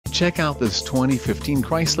Check out this 2015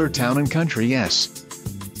 Chrysler Town & Country S.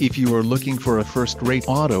 If you are looking for a first-rate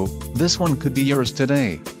auto, this one could be yours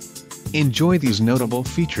today. Enjoy these notable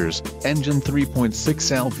features: engine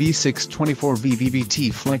 3.6L V6 24V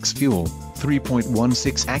VVT flex fuel,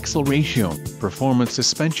 3.16 axle ratio, performance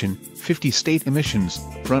suspension, 50 state emissions,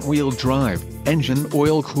 front-wheel drive, engine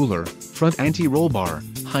oil cooler, front anti-roll bar,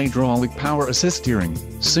 hydraulic power assist steering,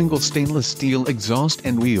 single stainless steel exhaust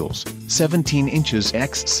and wheels, 17 inches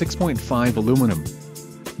x 6.5 aluminum.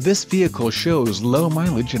 This vehicle shows low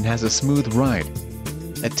mileage and has a smooth ride.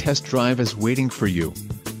 A test drive is waiting for you.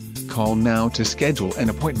 Call now to schedule an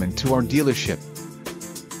appointment to our dealership.